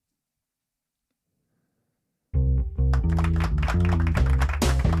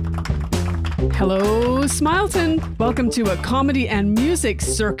Hello, Smileton. Welcome to a comedy and music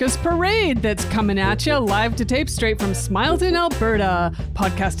circus parade that's coming at you live to tape straight from Smileton, Alberta,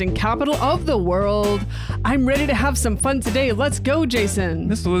 podcasting capital of the world. I'm ready to have some fun today. Let's go, Jason.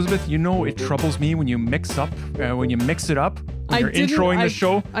 Miss Elizabeth, you know it troubles me when you mix it up, when you're introing the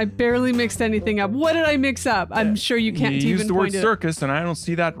show. I barely mixed anything up. What did I mix up? I'm sure you can't even use the word point it. circus, and I don't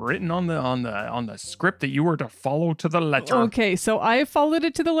see that written on the script that you were to follow to the letter. Okay, so I followed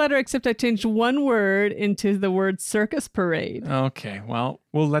it to the letter, except I changed one word into the word circus parade. Okay, well,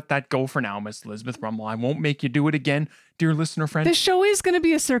 we'll let that go for now, Miss Elizabeth Rummel. I won't make you do it again, dear listener friend. The show is going to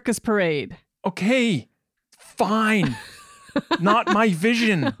be a circus parade. Okay, fine. Not my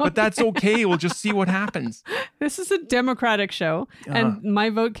vision, but that's okay. We'll just see what happens. This is a democratic show, and my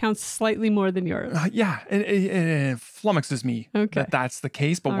vote counts slightly more than yours. It flummoxes me that that's the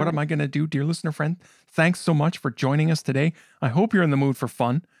case. But what am I going to do, dear listener friend? Thanks so much for joining us today. I hope you're in the mood for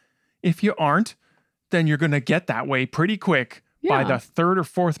fun. If you aren't, then you're going to get that way pretty quick. By the third or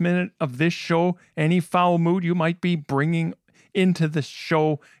fourth minute of this show, any foul mood you might be bringing into the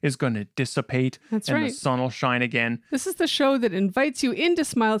show is going to dissipate. That's and right. The sun will shine again. This is the show that invites you into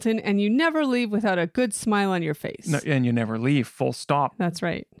Smileton and you never leave without a good smile on your face. No, and you never leave, full stop. That's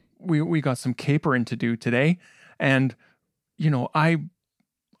right. We got some capering to do today. And, you know, I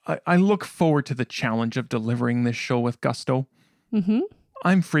look forward to the challenge of delivering this show with gusto. Mm-hmm.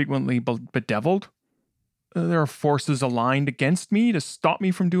 I'm frequently bedeviled. There are forces aligned against me to stop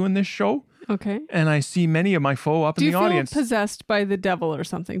me from doing this show. Okay. And I see many of my foe up in the audience. Do you feel possessed by the devil or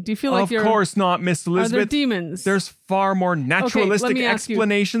something? Do you feel like Of course not, Miss Elizabeth. Are there demons? There's far more naturalistic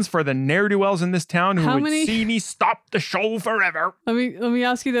explanations for the ne'er-do-wells in this town who would see me stop the show forever. Let me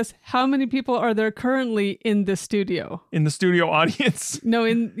ask you this. How many people are there currently in the studio? In the studio audience? No,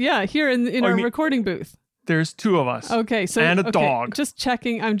 here in our recording booth. There's two of us. Okay. And a dog. Just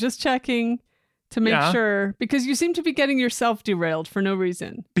checking. I'm just checking to make sure, because you seem to be getting yourself derailed for no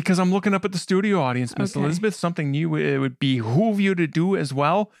reason. Because I'm looking up at the studio audience, Miss Elizabeth, something it would behoove you to do as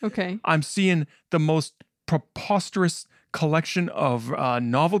well. Okay. I'm seeing the most preposterous collection of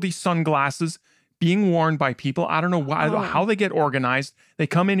novelty sunglasses being worn by people. I don't know how they get organized. They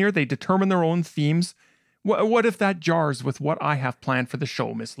come in here, they determine their own themes. What if that jars with what I have planned for the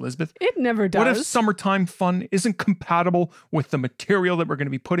show, Miss Elizabeth? It never does. What if summertime fun isn't compatible with the material that we're going to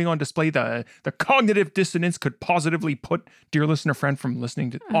be putting on display? The cognitive dissonance could positively put dear listener friend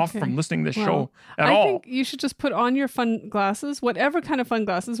off from listening to the show at all. I think you should just put on your fun glasses, whatever kind of fun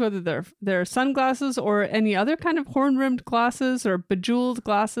glasses, whether they're sunglasses or any other kind of horn-rimmed glasses or bejeweled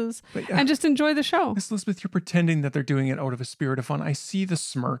glasses, and just enjoy the show. Miss Elizabeth, you're pretending that they're doing it out of a spirit of fun. I see the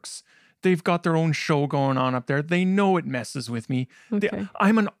smirks. They've got their own show going on up there. They know it messes with me. Okay.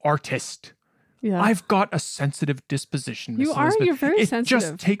 I'm an artist. Yeah. I've got a sensitive disposition, Miss Elizabeth. You're very sensitive. It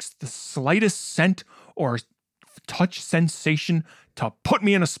just takes the slightest scent or touch sensation to put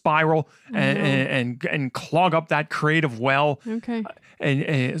me in a spiral and clog up that creative well. Okay.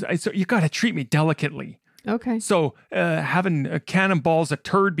 And so you got to treat me delicately. Okay. So having cannonballs, a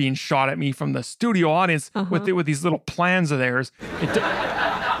turd being shot at me from the studio audience with these little plans of theirs.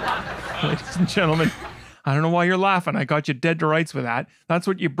 Ladies and gentlemen, I don't know why you're laughing. I got you dead to rights with that. That's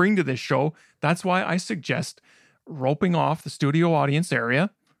what you bring to this show. That's why I suggest roping off the studio audience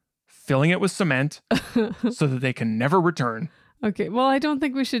area, filling it with cement so that they can never return. Okay. Well, I don't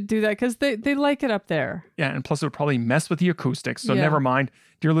think we should do that because they like it up there. Yeah, and plus it would probably mess with the acoustics. So never mind.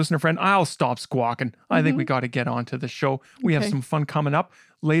 Dear listener friend, I'll stop squawking. I think we got to get on to the show. We have some fun coming up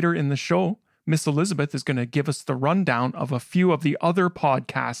later in the show. Miss Elizabeth is going to give us the rundown of a few of the other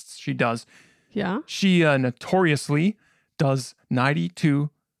podcasts she does. Yeah. She notoriously does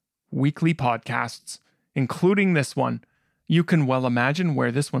 92 weekly podcasts, including this one. You can well imagine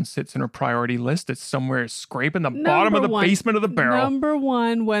where this one sits in her priority list. It's somewhere scraping the bottom of the basement of the barrel. Number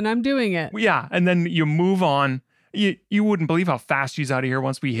one when I'm doing it. Yeah, and then you move on. You wouldn't believe how fast she's out of here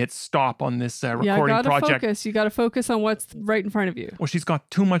once we hit stop on this recording project. You got to focus on what's right in front of you. Well, she's got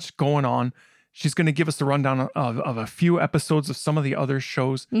too much going on. She's going to give us the rundown of a few episodes of some of the other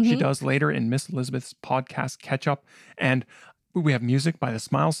shows she does later in Miss Elizabeth's podcast Catch Up. And we have music by the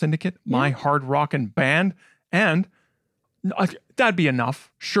Smile Syndicate, My Hard Rockin' Band, and that'd be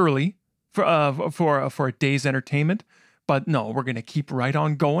enough, surely, for a day's entertainment. But no, we're going to keep right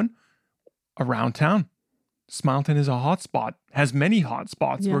on going around town. Smileton is a hotspot, has many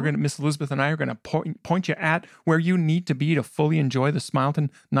hotspots. Yeah. Miss Elizabeth and I are going to point you at where you need to be to fully enjoy the Smileton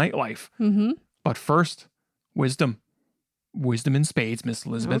nightlife. Mm-hmm. But first, wisdom in spades, Miss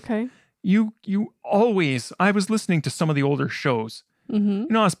Elizabeth. Okay. You always, I was listening to some of the older shows. Mm-hmm. You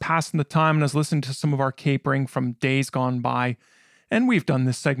know, I was passing the time and I was listening to some of our capering from days gone by. And we've done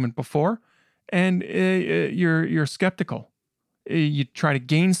this segment before. and you're skeptical. You try to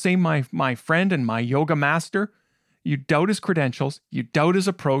gainsay my friend and my yoga master. You doubt his credentials. You doubt his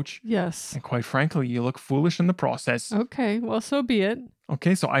approach. Yes. And quite frankly, you look foolish in the process. Okay, well, so be it.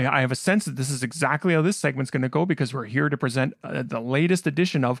 Okay, so I have a sense that this is exactly how this segment's going to go because we're here to present the latest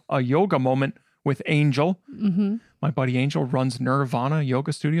edition of A Yoga Moment with Angel. Mm-hmm. My buddy Angel runs Nirvana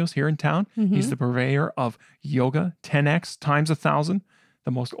Yoga Studios here in town. Mm-hmm. He's the purveyor of yoga 10x times 1,000,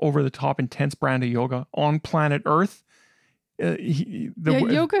 the most over-the-top intense brand of yoga on planet Earth.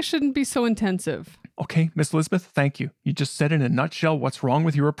 Yoga shouldn't be so intensive. Okay, Miss Elizabeth, thank you. You just said in a nutshell what's wrong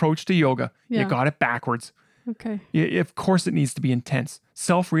with your approach to yoga. Yeah. You got it backwards. Okay. Of course it needs to be intense.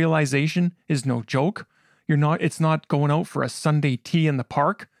 Self-realization is no joke. It's not going out for a Sunday tea in the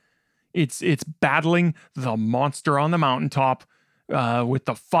park. It's battling the monster on the mountaintop with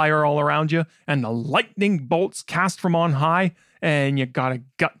the fire all around you and the lightning bolts cast from on high, and you got to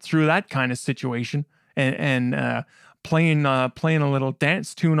gut through that kind of situation and playing a little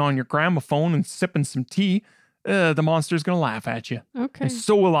dance tune on your gramophone and sipping some tea. The monster's going to laugh at you. Okay. And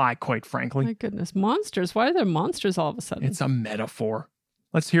so will I, quite frankly. My goodness. Monsters. Why are there monsters all of a sudden? It's a metaphor.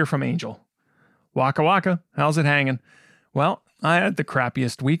 Let's hear from Angel. Waka waka. How's it hanging? Well, I had the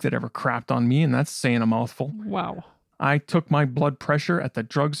crappiest week that ever crapped on me, and that's saying a mouthful. Wow. I took my blood pressure at the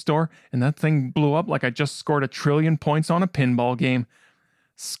drugstore, and that thing blew up like I just scored 1 trillion points on a pinball game.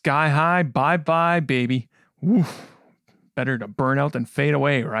 Sky high, bye-bye, baby. Woof. Better to burn out than fade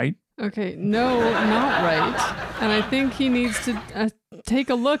away, right? Okay, no, not right. And I think he needs to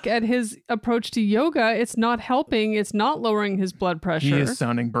take a look at his approach to yoga. It's not helping. It's not lowering his blood pressure. He is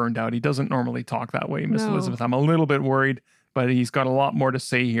sounding burned out. He doesn't normally talk that way, Miss No. Elizabeth. I'm a little bit worried, but he's got a lot more to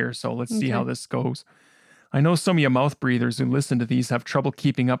say here, so let's see how this goes. I know some of you mouth breathers who listen to these have trouble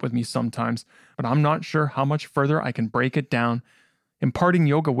keeping up with me sometimes, but I'm not sure how much further I can break it down. Imparting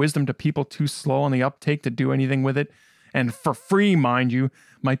yoga wisdom to people too slow on the uptake to do anything with it, and for free, mind you,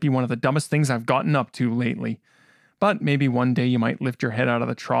 might be one of the dumbest things I've gotten up to lately. But maybe one day you might lift your head out of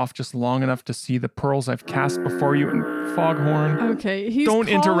the trough just long enough to see the pearls I've cast before you. And Foghorn, okay, don't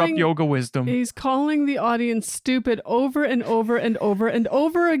interrupt yoga wisdom. He's calling the audience stupid over and over and over and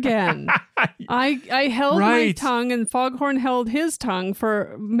over again. I held my tongue and Foghorn held his tongue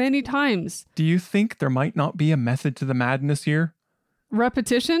for many times. Do you think there might not be a method to the madness here?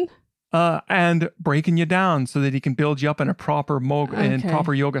 Repetition? And breaking you down so that he can build you up in a proper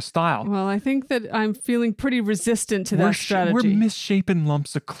proper yoga style. Well, I think that I'm feeling pretty resistant to that strategy. We're misshapen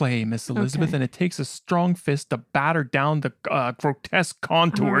lumps of clay, Miss Elizabeth, and it takes a strong fist to batter down the grotesque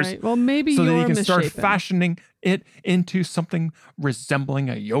contours. All right. Well, maybe so you're that he can misshapen. start fashioning it into something resembling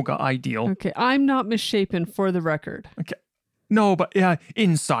a yoga ideal. Okay, I'm not misshapen for the record. Okay. No, but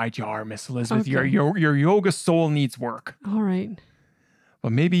inside you are, Miss Elizabeth. Okay. Your yoga soul needs work. All right.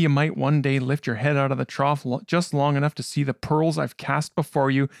 But maybe you might one day lift your head out of the trough just long enough to see the pearls I've cast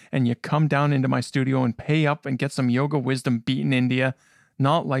before you, and you come down into my studio and pay up and get some yoga wisdom beaten into you.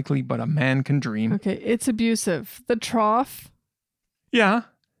 Not likely, but a man can dream. Okay, it's abusive. The trough. Yeah.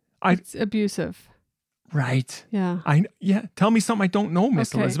 It's abusive. Right. Yeah. Tell me something I don't know,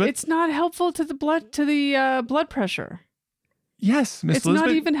 Miss Elizabeth. It's not helpful to the blood pressure. Yes, Miss Elizabeth. It's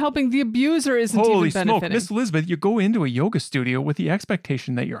not even helping. The abuser isn't Holy even benefiting. smoke. Miss Elizabeth, you go into a yoga studio with the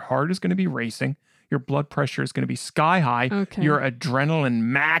expectation that your heart is going to be racing, your blood pressure is going to be sky high, your adrenaline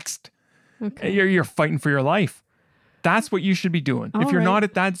maxed. Okay. You're fighting for your life. That's what you should be doing. If you're not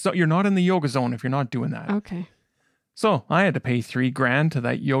at that, you're not in the yoga zone if you're not doing that. Okay. So I had to pay $3,000 to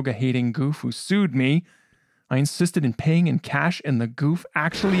that yoga hating goof who sued me. I insisted in paying in cash, and the goof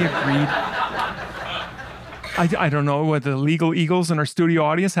actually agreed. I don't know whether the legal eagles in our studio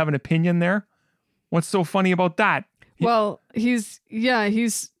audience have an opinion there. What's so funny about that? Well, he's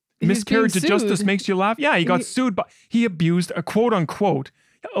miscarriage of being sued. justice makes you laugh. Yeah, he got sued, but he abused a quote unquote.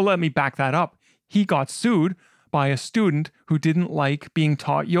 Let me back that up. He got sued by a student who didn't like being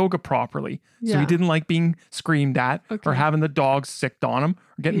taught yoga properly. So he didn't like being screamed at or having the dogs sicked on him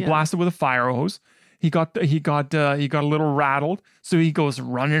or getting blasted with a fire hose. He got a little rattled, so he goes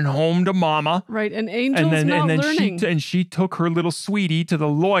running home to Mama. Right, and Angel's not learning. She took her little sweetie to the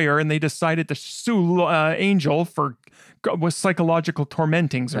lawyer, and they decided to sue Angel for psychological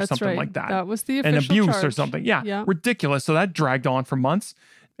tormentings or something like that. That was the official and abuse charge. or something. Yeah, ridiculous. So that dragged on for months,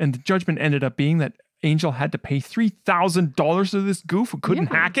 and the judgment ended up being that Angel had to pay $3,000 to this goof who couldn't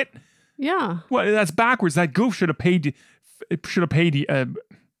hack it. Yeah. Well, that's backwards. That goof should have paid.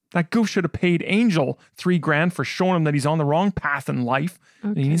 That goof should have paid Angel $3,000 for showing him that he's on the wrong path in life. Okay.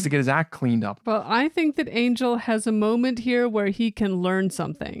 And he needs to get his act cleaned up. Well, I think that Angel has a moment here where he can learn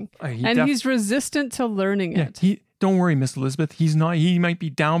something. He's resistant to learning it. Don't worry, Miss Elizabeth. He might be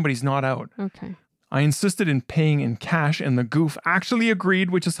down, but he's not out. Okay. I insisted in paying in cash, and the goof actually agreed,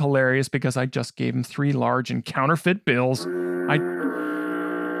 which is hilarious because I just gave him 3 large and counterfeit bills.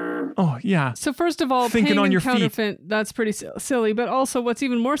 Oh, yeah. So first of all, Thinking paying on in your counterfeit, that's pretty silly. But also what's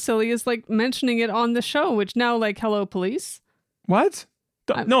even more silly is like mentioning it on the show, which now like, hello, police. What?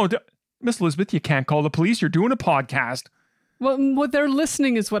 Miss Elizabeth, you can't call the police. You're doing a podcast. Well, what they're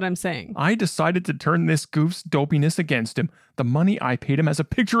listening is what I'm saying. I decided to turn this goof's dopiness against him. The money I paid him has a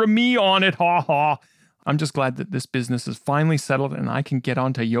picture of me on it. Ha ha. I'm just glad that this business is finally settled and I can get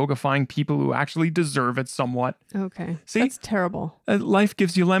on to yogifying people who actually deserve it somewhat. Okay. See? That's terrible. Life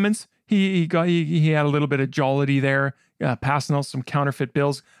gives you lemons. He had a little bit of jollity there, passing out some counterfeit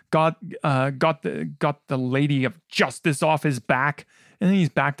bills. Got the lady of justice off his back, and then he's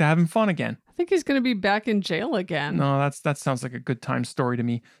back to having fun again. I think he's going to be back in jail again. No, that sounds like a good time story to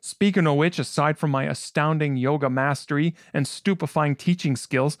me. Speaking of which, aside from my astounding yoga mastery and stupefying teaching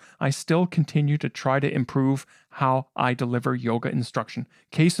skills, I still continue to try to improve how I deliver yoga instruction.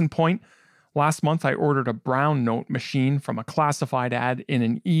 Case in point, last month I ordered a brown note machine from a classified ad in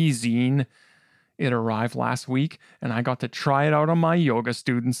an e-zine. It arrived last week, and I got to try it out on my yoga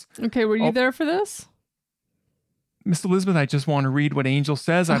students. Okay, were you there for this? Miss Elizabeth, I just want to read what Angel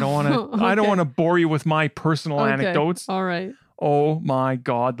says. I don't want to. Okay. I don't want to bore you with my personal anecdotes. All right. Oh my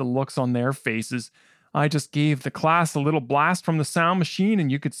God, the looks on their faces. I just gave the class a little blast from the sound machine,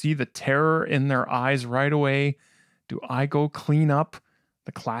 and you could see the terror in their eyes right away. Do I go clean up?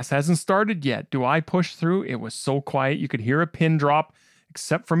 The class hasn't started yet. Do I push through? It was so quiet you could hear a pin drop,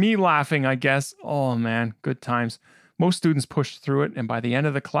 except for me laughing, I guess. Oh man, good times. Most students pushed through it, and by the end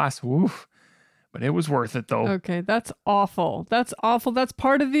of the class, woof. But it was worth it, though. Okay, that's awful. That's awful. That's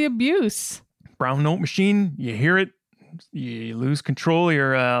part of the abuse. Brown note machine, you hear it, you lose control of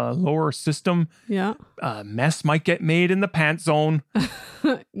your lower system. Yeah. A mess might get made in the pant zone.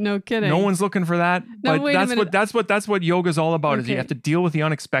 No kidding. No one's looking for that. Now, But wait a minute. that's what yoga's all about. Is you Okay. have to deal with the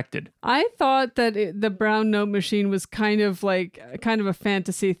unexpected. I thought that the brown note machine was kind of a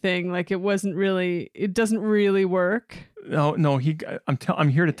fantasy thing. Like it doesn't really work. No. I'm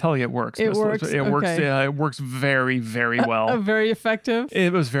here to tell you it works. It Miss works? Elizabeth. It works. Okay. It works very, very well. Very effective.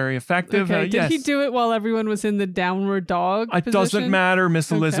 It was very effective. Okay. Did yes. he do it while everyone was in the downward dog It position? doesn't matter,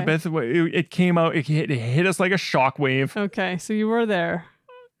 Miss Okay. Elizabeth. It came out. It hit us like a shockwave. Okay, so you were there.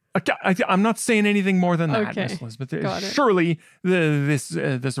 I'm not saying anything more than that, Okay. Miss Elizabeth. Got it. Surely this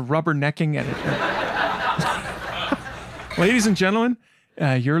rubbernecking at it. Ladies and gentlemen,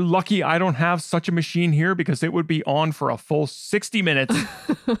 you're lucky I don't have such a machine here because it would be on for a full 60 minutes.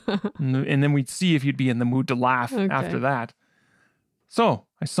 And then we'd see if you'd be in the mood to laugh after that. So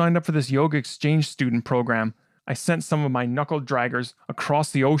I signed up for this yoga exchange student program. I sent some of my knuckle draggers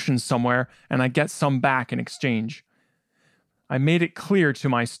across the ocean somewhere, and I get some back in exchange. I made it clear to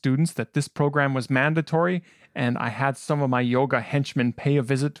my students that this program was mandatory, and I had some of my yoga henchmen pay a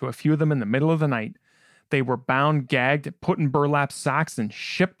visit to a few of them in the middle of the night. They were bound, gagged, put in burlap sacks, and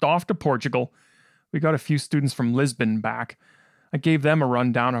shipped off to Portugal. We got a few students from Lisbon back. I gave them a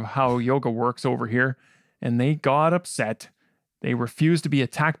rundown of how yoga works over here, and they got upset. They refused to be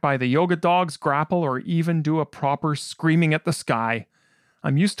attacked by the yoga dogs, grapple, or even do a proper screaming at the sky.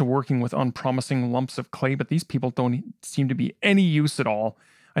 I'm used to working with unpromising lumps of clay, but these people don't seem to be any use at all.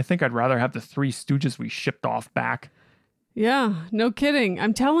 I think I'd rather have the 3 stooges we shipped off back. Yeah, no kidding.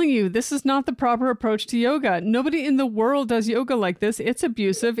 I'm telling you, this is not the proper approach to yoga. Nobody in the world does yoga like this. It's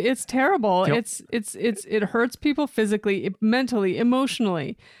abusive. It's terrible. Yep. It hurts people physically, mentally,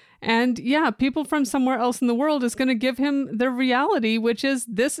 emotionally. And yeah, people from somewhere else in the world is going to give him the reality, which is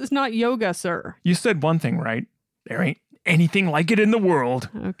this is not yoga, sir. You said one thing, right? There ain't anything like it in the world.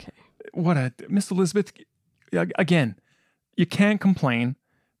 Okay. Miss Elizabeth, again, you can't complain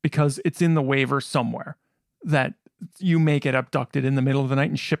because it's in the waiver somewhere that you may get abducted in the middle of the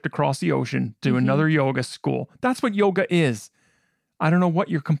night and shipped across the ocean to another yoga school. That's what yoga is. I don't know what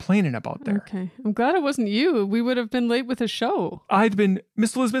you're complaining about there. Okay. I'm glad it wasn't you. We would have been late with the show.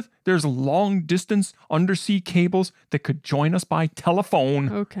 Miss Elizabeth, there's long distance undersea cables that could join us by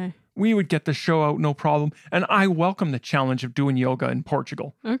telephone. Okay. We would get the show out no problem. And I welcome the challenge of doing yoga in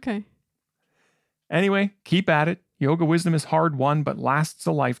Portugal. Okay. Anyway, keep at it. Yoga wisdom is hard won, but lasts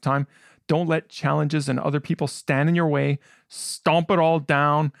a lifetime. Don't let challenges and other people stand in your way. Stomp it all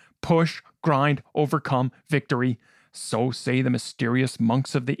down. Push, grind, overcome, victory. So say the mysterious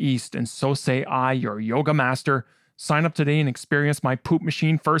monks of the East, and so say I, your yoga master. Sign up today and experience my poop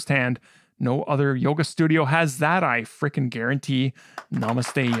machine firsthand. No other yoga studio has that, I freaking guarantee.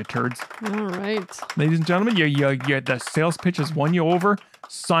 Namaste, you turds. All right. Ladies and gentlemen, the sales pitch has won you over.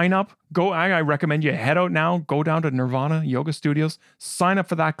 Sign up. Go. I recommend you head out now. Go down to Nirvana Yoga Studios. Sign up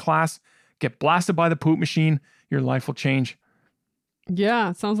for that class. Get blasted by the poop machine. Your life will change.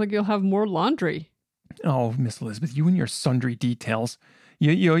 Yeah, sounds like you'll have more laundry. Oh, Miss Elizabeth, you and your sundry details.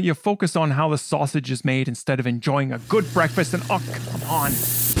 You focus on how the sausage is made instead of enjoying a good breakfast. And oh, come on.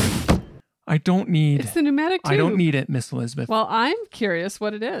 I don't need... It's the pneumatic tube. I don't need it, Miss Elizabeth. Well, I'm curious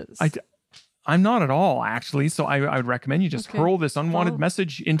what it is. I'm not at all, actually. So I would recommend you just hurl this unwanted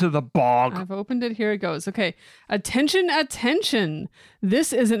message into the bog. I've opened it. Here it goes. Okay. Attention, attention.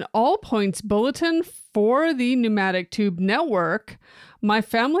 This is an all points bulletin for the Pneumatic Tube Network. My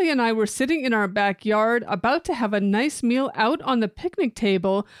family and I were sitting in our backyard about to have a nice meal out on the picnic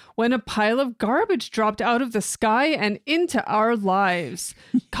table when a pile of garbage dropped out of the sky and into our lives.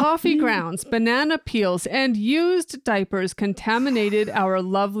 Coffee grounds, banana peels, and used diapers contaminated our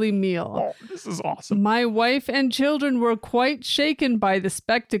lovely meal. Oh, this is awesome. My wife and children were quite shaken by the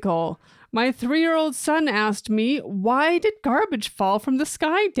spectacle. My 3-year-old son asked me, "Why did garbage fall from the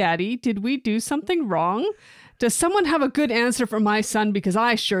sky, Daddy? Did we do something wrong?" Does someone have a good answer for my son? Because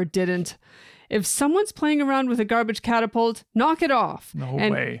I sure didn't. If someone's playing around with a garbage catapult, knock it off. No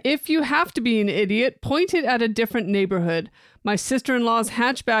and way. If you have to be an idiot, point it at a different neighborhood. My sister-in-law's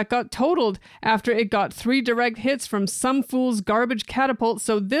hatchback got totaled after it got 3 direct hits from some fool's garbage catapult,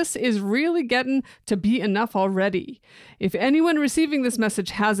 so this is really getting to be enough already. If anyone receiving this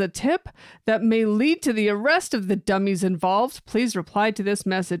message has a tip that may lead to the arrest of the dummies involved, please reply to this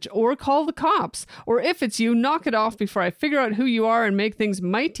message or call the cops. Or if it's you, knock it off before I figure out who you are and make things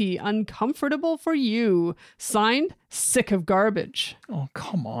mighty uncomfortable for you. Signed, Sick of Garbage. Oh,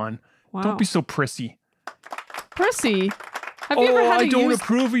 come on. Wow. Don't be so prissy. Prissy? Have you ever had I don't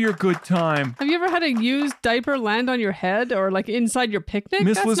approve of your good time. Have you ever had a used diaper land on your head or like inside your picnic?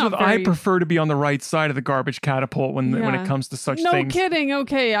 Miss Elizabeth, I prefer to be on the right side of the garbage catapult when it comes to such things. No kidding.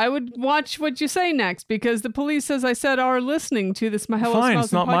 Okay, I would watch what you say next because the police, as I said, are listening to this Hello Fine, Smells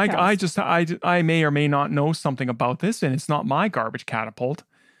it's not podcast. I may or may not know something about this, and it's not my garbage catapult.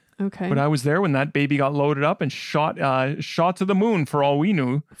 Okay. But I was there when that baby got loaded up and shot to the moon for all we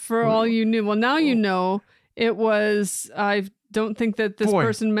knew. For all you knew. Well, now you know it was... I don't think that this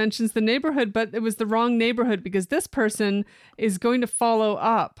person mentions the neighborhood, but it was the wrong neighborhood because this person is going to follow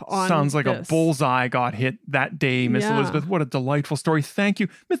up on Sounds like this. a bullseye got hit that day, Miss Elizabeth. What a delightful story. Thank you.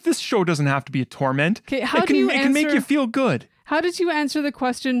 But this show doesn't have to be a torment. Okay, it can make you feel good. How did you answer the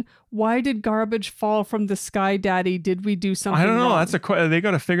question, why did garbage fall from the sky, Daddy? Did we do something I don't know. wrong? They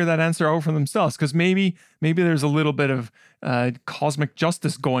got to figure that answer out for themselves because maybe there's a little bit of cosmic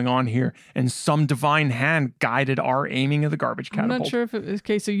justice going on here and some divine hand guided our aiming of the garbage catapult. I'm not sure if it was...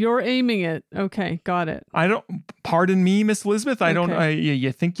 Okay, so you're aiming it. Okay, got it. Pardon me, Miss Elizabeth.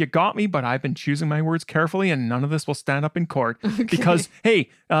 You think you got me, but I've been choosing my words carefully and none of this will stand up in court because, hey,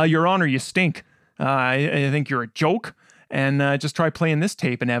 Your Honor, you stink. I think you're a joke. And just try playing this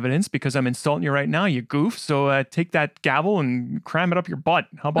tape in evidence because I'm insulting you right now, you goof. So take that gavel and cram it up your butt.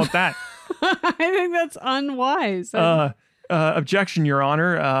 How about that? I think that's unwise. Objection, Your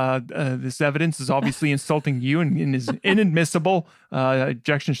Honor. This evidence is obviously insulting you and is inadmissible.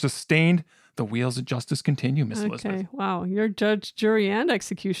 Objection sustained. The wheels of justice continue, Miss Elizabeth. Okay, wow. You're judge, jury, and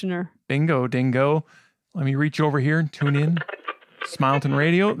executioner. Bingo, dingo. Let me reach over here and tune in. Smileton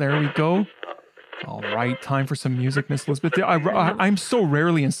Radio. There we go. All right, time for some music, Miss Elizabeth. I'm so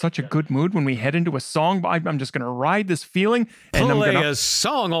rarely in such a good mood when we head into a song, but I'm just going to ride this feeling. And Play I'm gonna... a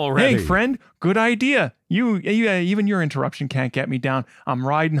song already. Hey, friend, good idea. You even your interruption can't get me down. I'm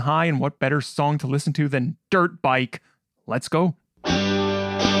riding high, and what better song to listen to than Dirt Bike? Let's go.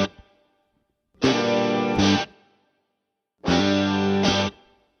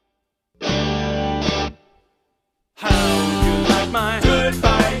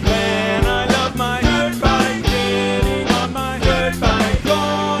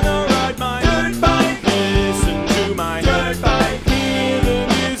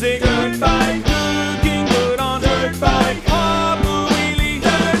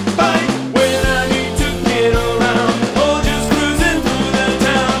 Cruise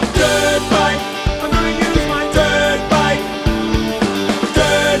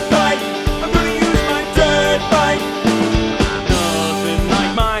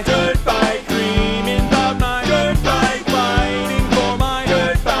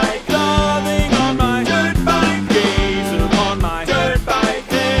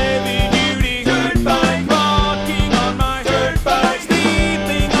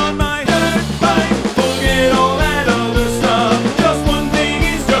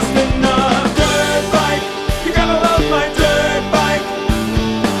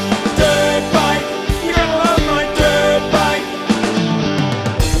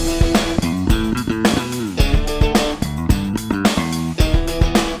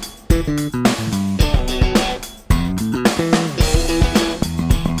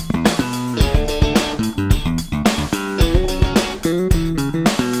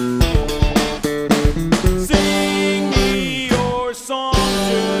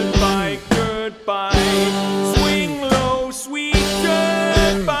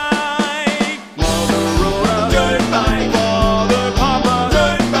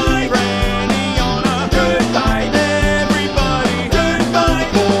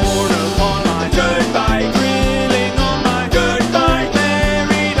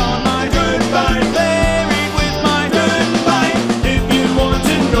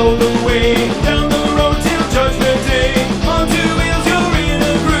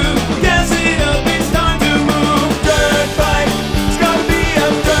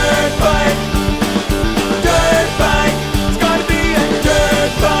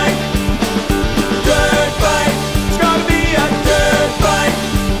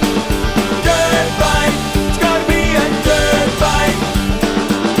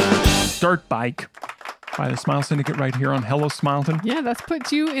Bike by the Smile Syndicate right here on Hello Smileton. Yeah, that's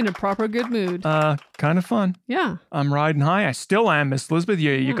put you in a proper good mood. Kind of fun. Yeah. I'm riding high. I still am, Miss Elizabeth.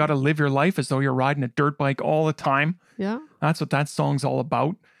 You got to live your life as though you're riding a dirt bike all the time. Yeah. That's what that song's all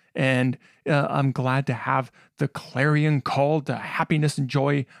about. And I'm glad to have the clarion call to happiness and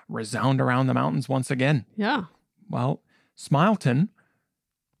joy resound around the mountains once again. Yeah. Well, Smileton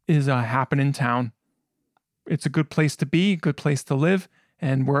is a happening town. It's a good place to be, good place to live.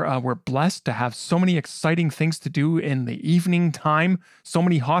 And we're blessed to have so many exciting things to do in the evening time, so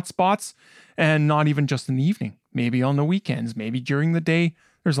many hot spots, and not even just in the evening, maybe on the weekends, maybe during the day.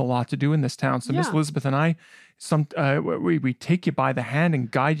 There's a lot to do in this town. So Miss Elizabeth and I, we take you by the hand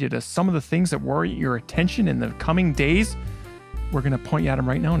and guide you to some of the things that warrant your attention in the coming days. We're going to point you at them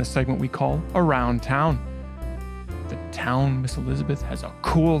right now in a segment we call Around Town. The town, Miss Elizabeth, has a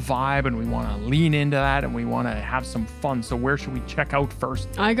cool vibe, and we want to lean into that, and we want to have some fun. So where should we check out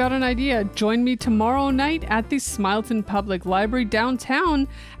first? I got an idea. Join me tomorrow night at the Smileton Public Library downtown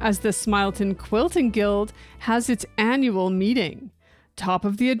as the Smileton Quilting Guild has its annual meeting. Top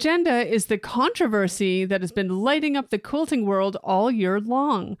of the agenda is the controversy that has been lighting up the quilting world all year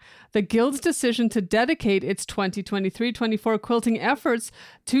long. The Guild's decision to dedicate its 2023-24 quilting efforts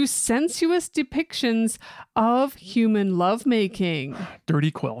to sensuous depictions of human lovemaking. Dirty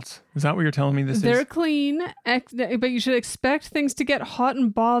quilts. Is that what you're telling me this is? They're clean, but you should expect things to get hot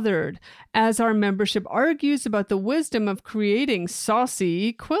and bothered, as our membership argues about the wisdom of creating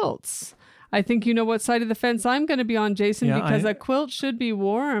saucy quilts. I think you know what side of the fence I'm going to be on, Jason, because a quilt should be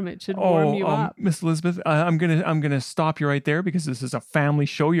warm. It should warm you up. Miss Elizabeth, I'm gonna stop you right there because this is a family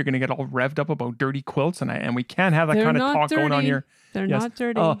show. You're gonna get all revved up about dirty quilts, and we can't have that kind of talk going on here. They're not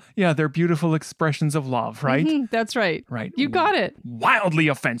dirty. Oh, yeah, they're beautiful expressions of love, right? Mm-hmm, that's right. Right. You got it. Wildly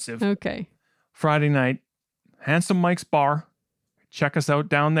offensive. Okay. Friday night, Handsome Mike's Bar. Check us out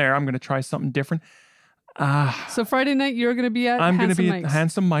down there. I'm gonna try something different. So Friday night, you're gonna be at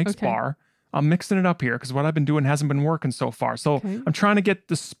Handsome Mike's Bar. I'm mixing it up here because what I've been doing hasn't been working so far. So I'm trying to get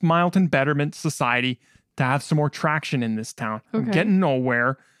the Smileton Betterment Society to have some more traction in this town. I'm getting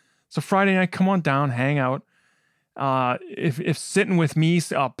nowhere. So Friday night, come on down, hang out. If sitting with me,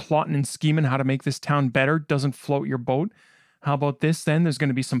 plotting and scheming how to make this town better doesn't float your boat, how about this then? There's going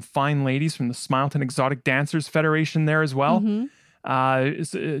to be some fine ladies from the Smileton Exotic Dancers Federation there as well.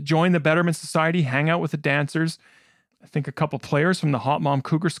 Join the Betterment Society, hang out with the dancers. I think a couple players from the Hot Mom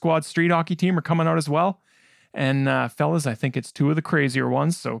Cougar Squad street hockey team are coming out as well. And fellas, I think it's two of the crazier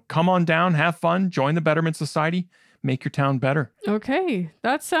ones. So come on down, have fun, join the Betterment Society, make your town better. Okay,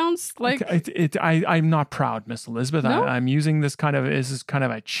 that sounds like... I'm not proud, Miss Elizabeth. No? I'm using this kind of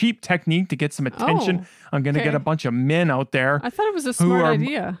a cheap technique to get some attention. I'm going to get a bunch of men out there. I thought it was a smart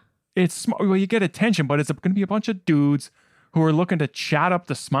idea. It's smart. Well, you get attention, but it's going to be a bunch of dudes who are looking to chat up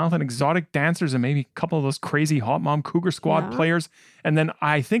the Smileton Exotic Dancers and maybe a couple of those crazy Hot Mom Cougar Squad players. And then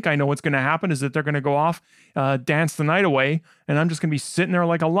I think I know what's going to happen is that they're going to go off, dance the night away, and I'm just going to be sitting there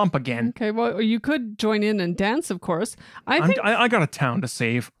like a lump again. Okay, well, you could join in and dance, of course. I got a town to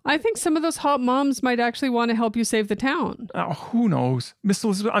save. I think some of those hot moms might actually want to help you save the town. Oh, who knows? Miss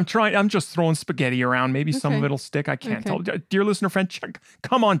Elizabeth, I'm just throwing spaghetti around. Maybe some of it'll stick. I can't tell. Dear listener friend,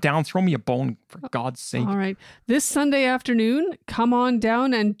 come on down. Throw me a bone, for God's sake. All right. This Sunday afternoon, come on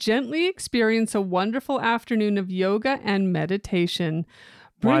down and gently experience a wonderful afternoon of yoga and meditation.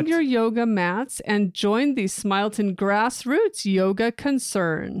 Bring your yoga mats and join the Smileton Grassroots Yoga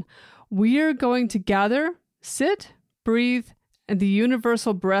Concern. We are going to gather, sit, breathe, and the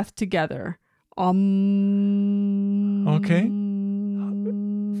universal breath together. Okay.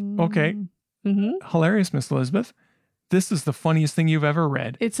 Mm-hmm. Hilarious, Miss Elizabeth. This is the funniest thing you've ever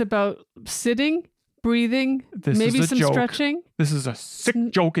read. It's about sitting, breathing, maybe some stretching. This is a sick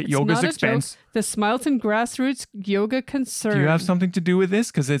joke at yoga's expense. The Smileton Grassroots Yoga Concern. Do you have something to do with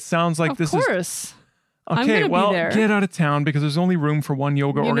this? Because it sounds like this is... Of course. Okay, well, get out of town because there's only room for one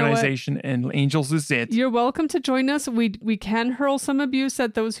yoga organization and Angels is it. You're welcome to join us. We can hurl some abuse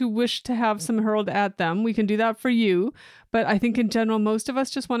at those who wish to have some hurled at them. We can do that for you. But I think in general, most of us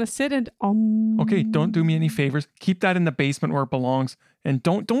just want to sit and Okay, don't do me any favors. Keep that in the basement where it belongs. And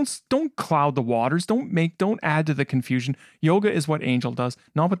don't cloud the waters. Don't add to the confusion. Yoga is what Angel does,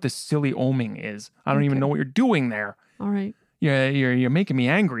 not what this silly oming is. I don't even know what you're doing there. All right. Yeah, you're making me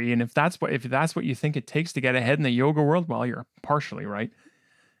angry. And if that's what you think it takes to get ahead in the yoga world, well, you're partially right.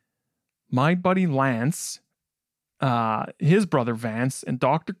 My buddy Lance, his brother Vance, and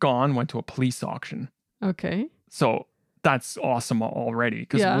Dr. Gone went to a police auction. Okay. So that's awesome already.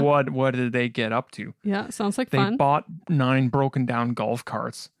 Because what did they get up to? Yeah, sounds like fun. They bought 9 broken down golf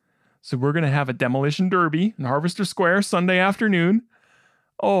carts. So we're gonna have a demolition derby in Harvester Square Sunday afternoon.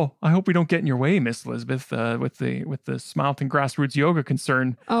 Oh, I hope we don't get in your way, Miss Elizabeth, with the Smileton Grassroots Yoga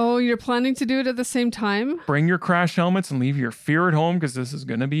concern. Oh, you're planning to do it at the same time? Bring your crash helmets and leave your fear at home because this is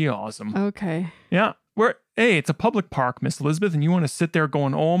going to be awesome. Okay. Yeah. Hey, it's a public park, Miss Elizabeth, and you want to sit there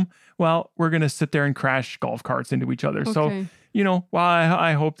going home? Well, we're going to sit there and crash golf carts into each other. Okay. So, well,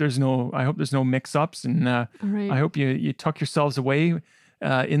 I hope there's no mix-ups, and All right. I hope you tuck yourselves away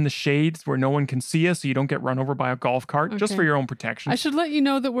in the shades where no one can see us so you don't get run over by a golf cart, just Okay. for your own protection. I should let you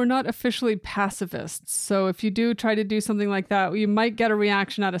know that we're not officially pacifists. So if you do try to do something like that, you might get a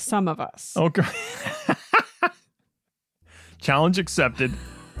reaction out of some of us. Okay. Challenge accepted.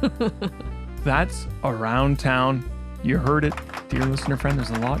 That's Around Town. You heard it, dear listener friend. There's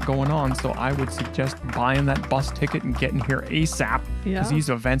a lot going on, so I would suggest buying that bus ticket and getting here ASAP, because these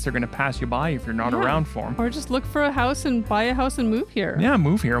events are going to pass you by if you're not around for them. Or just look for a house and buy a house and move here. Yeah,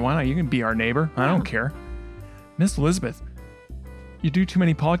 move here. Why not? You can be our neighbor. I don't care. Miss Elizabeth, you do too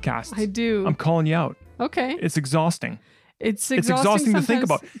many podcasts. I do. I'm calling you out. Okay. It's exhausting. It's exhausting to think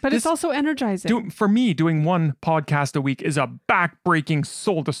about. But it's also energizing. For me, doing one podcast a week is a back-breaking,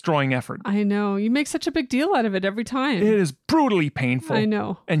 soul-destroying effort. I know. You make such a big deal out of it every time. It is brutally painful. I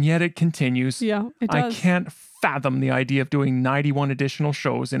know. And yet it continues. Yeah, it does. I can't fathom the idea of doing 91 additional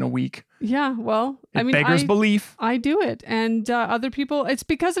shows in a week. Yeah, well, It beggars belief. I do it. And other people, it's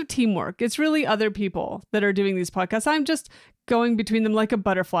because of teamwork. It's really other people that are doing these podcasts. I'm just going between them like a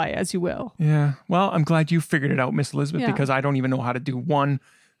butterfly, as you will. Yeah. Well, I'm glad you figured it out, Miss Elizabeth, because I don't even know how to do one.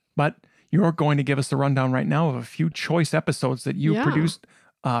 But you're going to give us the rundown right now of a few choice episodes that you produced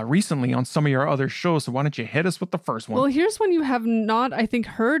recently on some of your other shows. So why don't you hit us with the first one? Well, here's one you have not, I think,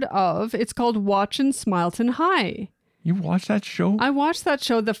 heard of. It's called Watchin' Smileton High. You watched that show? I watched that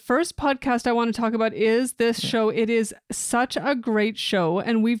show. The first podcast I want to talk about is this show. It is such a great show,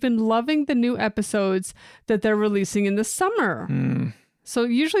 and we've been loving the new episodes that they're releasing in the summer. So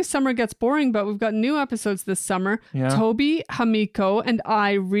usually summer gets boring, but we've got new episodes this summer. Yeah. Toby, Hamiko, and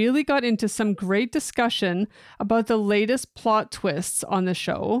I really got into some great discussion about the latest plot twists on the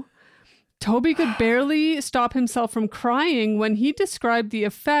show. Toby could barely stop himself from crying when he described the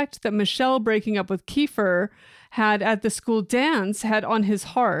effect that Michelle breaking up with Kiefer had at the school dance had on his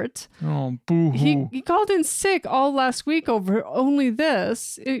heart. Oh, boo-hoo. He called in sick all last week over only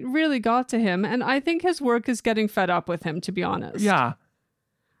this. It really got to him, and I think his work is getting fed up with him, to be honest. Yeah.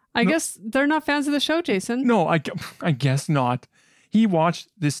 I guess they're not fans of the show, Jason. No, I guess not. He watched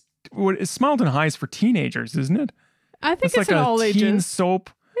this. Smileton High is for teenagers, isn't it? I think it's like an a all teen ages. soap.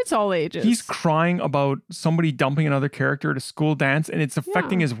 It's all ages. He's crying about somebody dumping another character at a school dance, and it's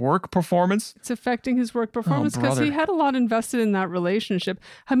affecting his work performance. It's affecting his work performance because he brother. had a lot invested in that relationship.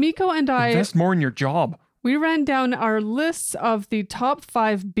 Hamiko and I, Invest more in your job. we ran down our lists of the top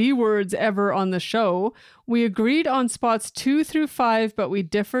 5 B words ever on the show. We agreed on spots 2 through 5, but we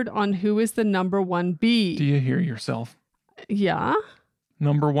differed on who is the number 1 B. Do you hear yourself? Yeah.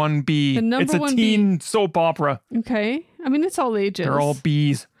 Number 1 B. The number it's a 1 teen soap opera. Okay. I mean, it's all ages. They're all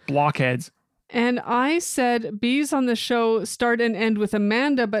bees, blockheads. And I said B's on the show start and end with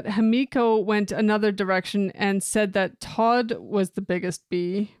Amanda, but Hamiko went another direction and said that Todd was the biggest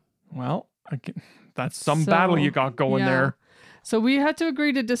B. Well, that's some battle you got going there. So we had to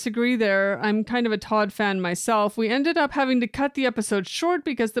agree to disagree there. I'm kind of a Todd fan myself. We ended up having to cut the episode short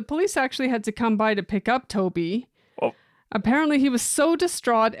because the police actually had to come by to pick up Toby. Oh. Apparently he was so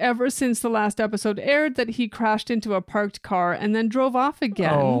distraught ever since the last episode aired that he crashed into a parked car and then drove off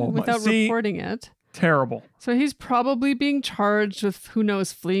again without reporting it. Terrible. So he's probably being charged with, who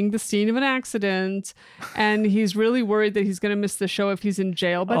knows, fleeing the scene of an accident. And he's really worried that he's going to miss the show if he's in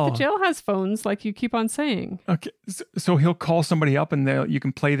jail. But the jail has phones, like you keep on saying. Okay. So he'll call somebody up and you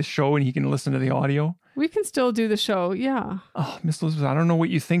can play the show and he can listen to the audio? We can still do the show, yeah. Oh, Miss Elizabeth, I don't know what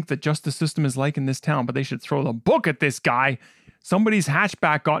you think the justice system is like in this town, but they should throw the book at this guy. Somebody's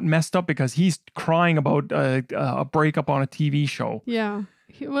hatchback got messed up because he's crying about a breakup on a TV show. Yeah.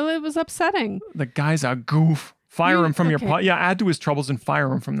 Well, it was upsetting. The guy's a goof. Fire him from your pot. Yeah, add to his troubles and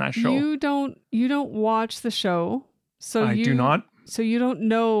fire him from that show. You don't watch the show. So I do not. So you don't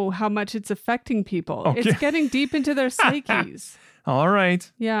know how much it's affecting people. Okay. It's getting deep into their psyches. All right.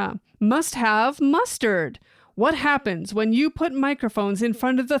 Yeah. Must have mustard. What happens when you put microphones in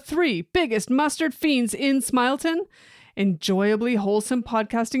front of the 3 biggest mustard fiends in Smileton? Enjoyably wholesome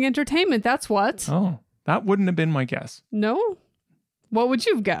podcasting entertainment. That's what. Oh, that wouldn't have been my guess. No? What would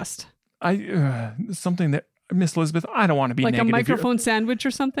you have guessed? Something that, Miss Elizabeth, I don't want to be like negative. Like a microphone sandwich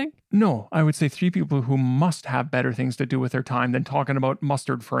or something? No, I would say 3 people who must have better things to do with their time than talking about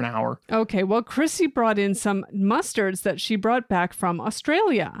mustard for an hour. Okay, well, Chrissy brought in some mustards that she brought back from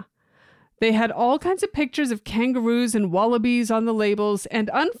Australia. They had all kinds of pictures of kangaroos and wallabies on the labels, and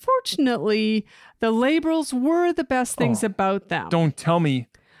unfortunately, the labels were the best things about them. Don't tell me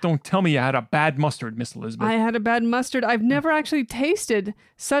you had a bad mustard, Miss Elizabeth. I had a bad mustard. I've never actually tasted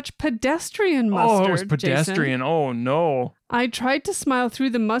such pedestrian mustard. Oh, it was pedestrian. Jason. Oh, no. I tried to smile through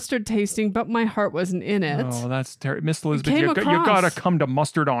the mustard tasting, but my heart wasn't in it. Oh, that's terrible. Miss Elizabeth, you got to come to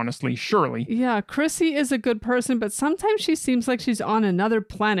mustard honestly, surely. Yeah, Chrissy is a good person, but sometimes she seems like she's on another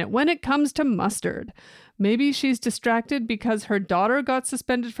planet when it comes to mustard. Maybe she's distracted because her daughter got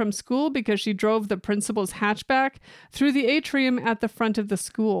suspended from school because she drove the principal's hatchback through the atrium at the front of the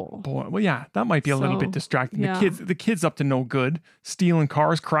school. Boy, well, yeah, that might be a little bit distracting. Yeah. The kid's up to no good, stealing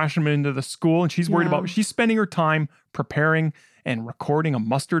cars, crashing them into the school, and she's worried about. She's spending her time preparing and recording a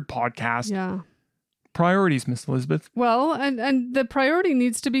mustard podcast. Yeah. Priorities, Miss Elizabeth. Well, and the priority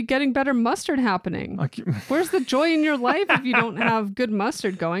needs to be getting better mustard happening. Where's the joy in your life if you don't have good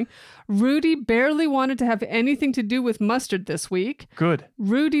mustard going? Rudy barely wanted to have anything to do with mustard this week. Good.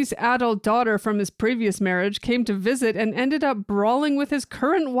 Rudy's adult daughter from his previous marriage came to visit and ended up brawling with his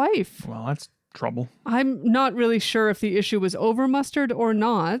current wife. Well, that's trouble. I'm not really sure if the issue was over mustard or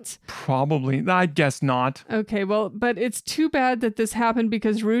not. Probably. I guess not. Okay, well, but it's too bad that this happened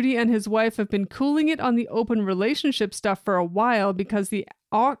because Rudy and his wife have been cooling it on the open relationship stuff for a while because the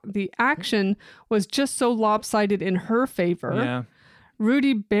action was just so lopsided in her favor. Yeah.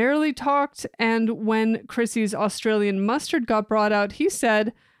 Rudy barely talked, and when Chrissy's Australian mustard got brought out, he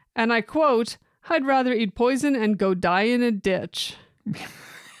said, and I quote, "I'd rather eat poison and go die in a ditch."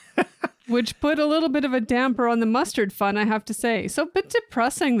 Which put a little bit of a damper on the mustard fun, I have to say. So a bit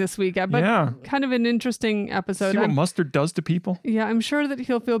depressing this week, but kind of an interesting episode. See what mustard does to people? Yeah, I'm sure that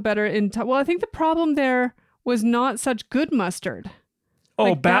he'll feel better in time. Well, I think the problem there was not such good mustard. Oh,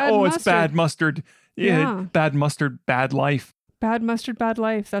 like it's bad mustard. Yeah. Bad mustard, bad life. Bad mustard, bad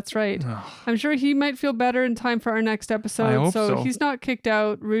life. That's right. I'm sure he might feel better in time for our next episode. I hope so. He's not kicked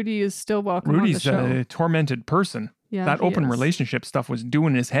out. Rudy is still welcome on the show. Rudy's a tormented person. Yeah, that open relationship stuff was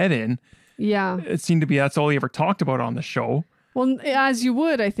doing his head in. Yeah. It seemed to be that's all he ever talked about on the show. Well, as you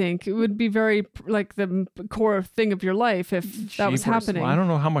would, I think. It would be very like the core thing of your life if that was happening. Well, I don't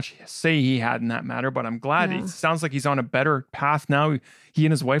know how much say he had in that matter, but I'm glad. It sounds like he's on a better path now. He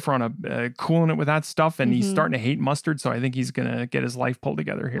and his wife are on a cooling it with that stuff, and he's starting to hate mustard, so I think he's going to get his life pulled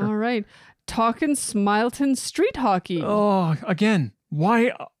together here. All right. Talking Smileton street hockey. Oh, again,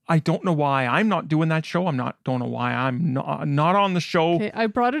 why? I don't know why I'm not doing that show. Don't know why I'm not on the show. Okay, I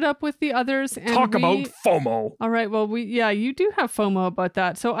brought it up with the others. And Talk about FOMO. All right, well, you do have FOMO about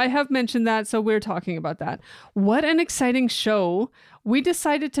that. So I have mentioned that, so we're talking about that. What an exciting show. We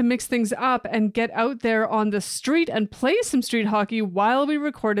decided to mix things up and get out there on the street and play some street hockey while we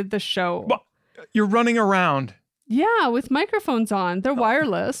recorded the show. Well, you're running around. Yeah, with microphones on. They're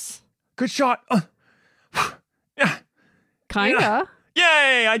wireless. Good shot. Kinda.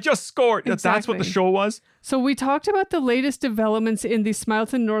 Yay, I just scored. Exactly. That's what the show was. So we talked about the latest developments in the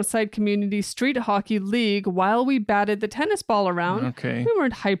Smileton Northside Community Street Hockey League while we batted the tennis ball around. Okay. We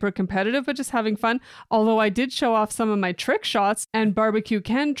weren't hyper competitive, but just having fun. Although I did show off some of my trick shots, and Barbecue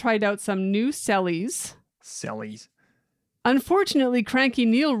Ken tried out some new sellies. Sellies. Unfortunately, Cranky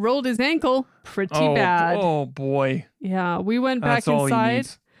Neil rolled his ankle pretty bad. Oh boy. Yeah, we went back That's all he inside.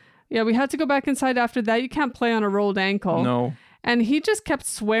 needs. Yeah, we had to go back inside after that. You can't play on a rolled ankle. No. And he just kept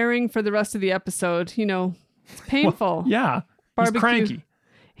swearing for the rest of the episode. You know, it's painful. Well, yeah. He's cranky.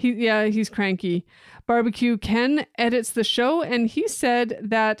 He's cranky. Barbecue Ken edits the show, and he said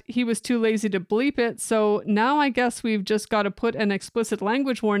that he was too lazy to bleep it. So now I guess we've just got to put an explicit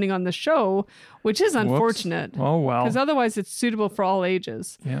language warning on the show, which is unfortunate. Oh, well. Because otherwise it's suitable for all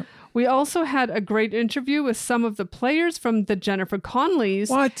ages. Yeah. We also had a great interview with some of the players from the Jennifer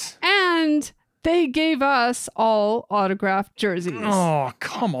Conleys. What? And they gave us all autographed jerseys. Oh,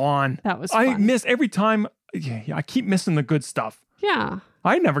 come on. That was fun. I miss every time. Yeah, I keep missing the good stuff. Yeah.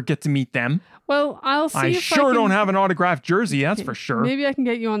 I never get to meet them. Well, I'll see if I can... don't have an autographed jersey, that's for sure. Maybe I can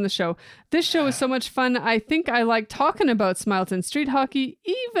get you on the show. This show is so much fun. I think I like talking about Smileton street hockey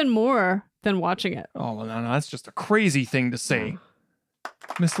even more than watching it. Oh, well, no, that's just a crazy thing to say.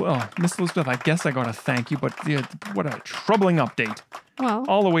 Miss Elizabeth, I guess I got to thank you, but what a troubling update. Well,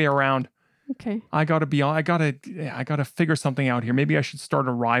 all the way around. Okay. I gotta figure something out here. Maybe I should start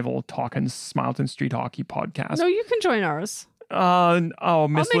a rival Talking Smileton Street Hockey podcast. No, you can join ours.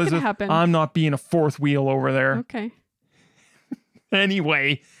 Miss Elizabeth, I'm not being a fourth wheel over there. Okay.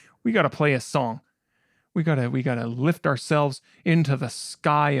 Anyway, we gotta play a song. We gotta lift ourselves into the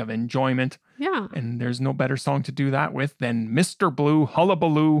sky of enjoyment. Yeah. And there's no better song to do that with than Mr. Blue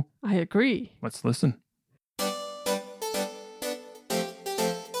Hullabaloo. I agree. Let's listen.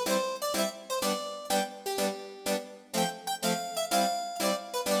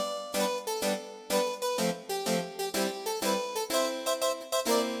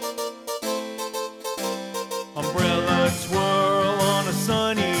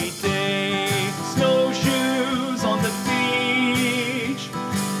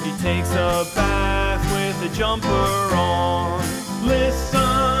 jumper on. Listen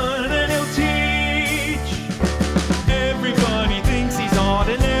and he'll teach. Everybody thinks he's odd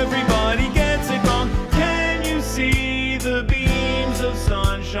and everybody gets it wrong. Can you see the beams of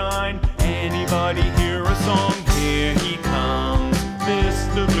sunshine? Anybody hear a song? Here he comes,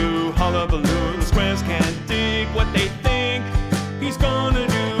 Mr. Blue, hullabaloo. The squares can't dig what they think he's gonna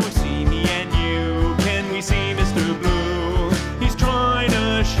do. See me and you, can we see Mr. Blue? He's trying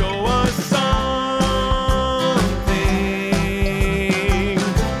to show us something.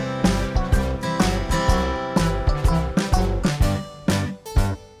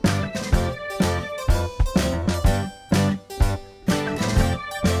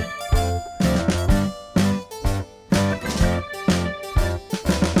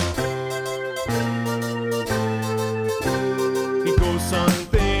 He goes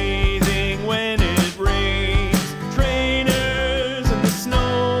sunbathing when it rains, trainers in the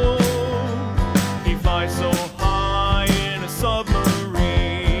snow. He flies so high in a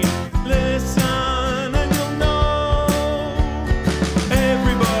submarine. Listen and you'll know.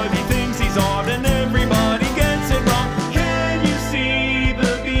 Everybody thinks he's odd and everybody gets it wrong. Can you see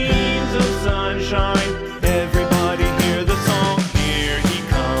the beams of sunshine? Everybody hear the song. Here he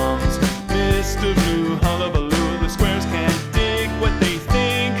comes, Mr. Blue, hullabaloo. The squares can't dig what they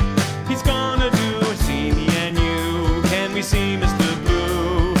think he's gonna do. See me and you, can we see Mr.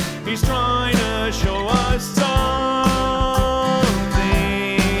 Blue? He's trying to show us something.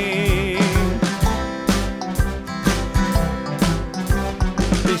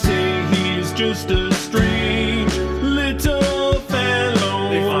 They say he's just a strange little fellow.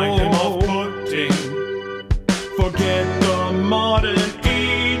 They find him off-putting. Forget the modern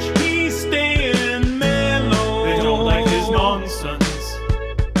age, he's staying mellow. They don't like his nonsense.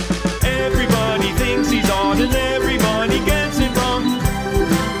 Everybody thinks he's odd and everybody gets it wrong.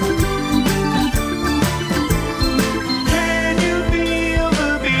 Can you feel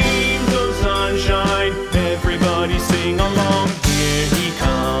the beams of sunshine? Everybody sing along. Here he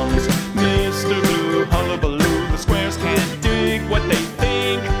comes, Mr. Blue, hullabaloo. The squares can't dig what they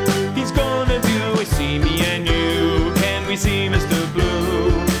think he's gonna do. See me and you, can we see Mr.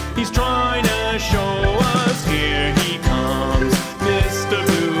 Blue? He's trying to show us. Here he comes, Mr.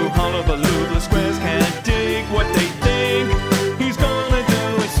 Blue, hullabaloo. The squares can't dig what they think he's gonna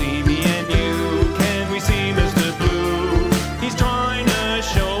do. See me and you, can we see Mr. Blue? He's trying to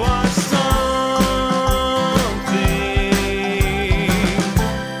show us something.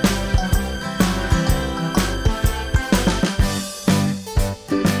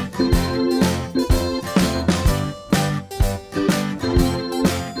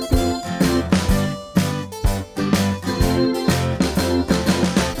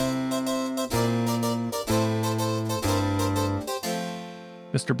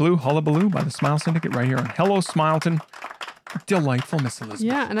 Mr. Blue, Hullabaloo by the Smile Syndicate right here on Hello Smileton. Delightful Miss Elizabeth.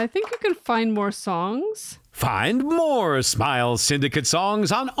 Yeah, and I think you can find more songs. Find more Smile Syndicate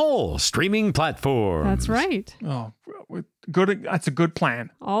songs on all streaming platforms. That's right. Oh, good. That's a good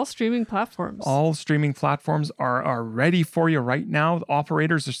plan. All streaming platforms. All streaming platforms are ready for you right now. The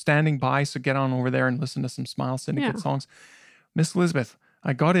operators are standing by, so get on over there and listen to some Smile Syndicate songs. Miss Elizabeth,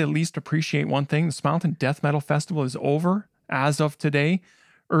 I got to at least appreciate one thing. The Smileton Death Metal Festival is over as of today.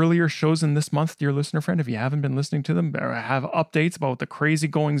 Earlier shows in this month, dear listener friend, if you haven't been listening to them, or have updates about the crazy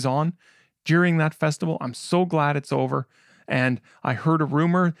goings on during that festival. I'm so glad it's over. And I heard a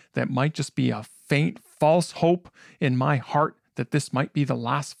rumor that might just be a faint, false hope in my heart that this might be the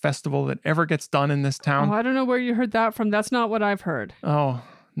last festival that ever gets done in this town. Oh, I don't know where you heard that from. That's not what I've heard. Oh,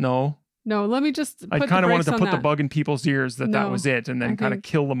 no. No, let me just I put kind the of wanted brakes to on put the that. bug in people's ears that that No, was it, and then I kind of think-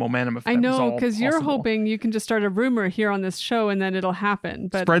 kill the momentum if I that was know, all because you're possible. hoping you can just start a rumor here on this show and then it'll happen.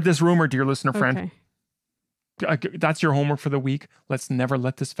 But Spread this rumor, dear listener friend. okay. That's your homework for the week. Let's never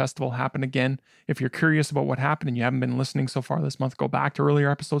let this festival happen again. If you're curious about what happened and you haven't been listening so far this month, go back to earlier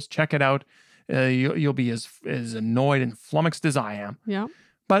episodes, check it out. You'll be as annoyed and flummoxed as I am. Yeah.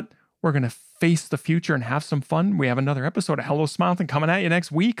 But we're going to face the future and have some fun. We have another episode of Hello Smileton coming at you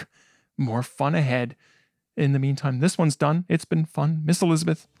next week. More fun ahead. In the meantime, this one's done. It's been fun. Miss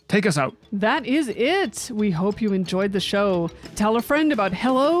Elizabeth, take us out. That is it. We hope you enjoyed the show. Tell a friend about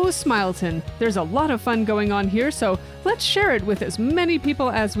Hello Smileton. There's a lot of fun going on here, so let's share it with as many people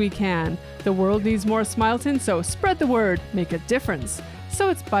as we can. The world needs more Smileton, so spread the word. Make a difference. So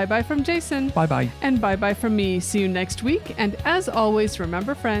it's bye-bye from Jason. Bye-bye. And bye-bye from me. See you next week. And as always,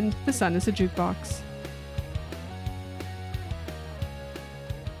 remember, friend, the sun is a jukebox.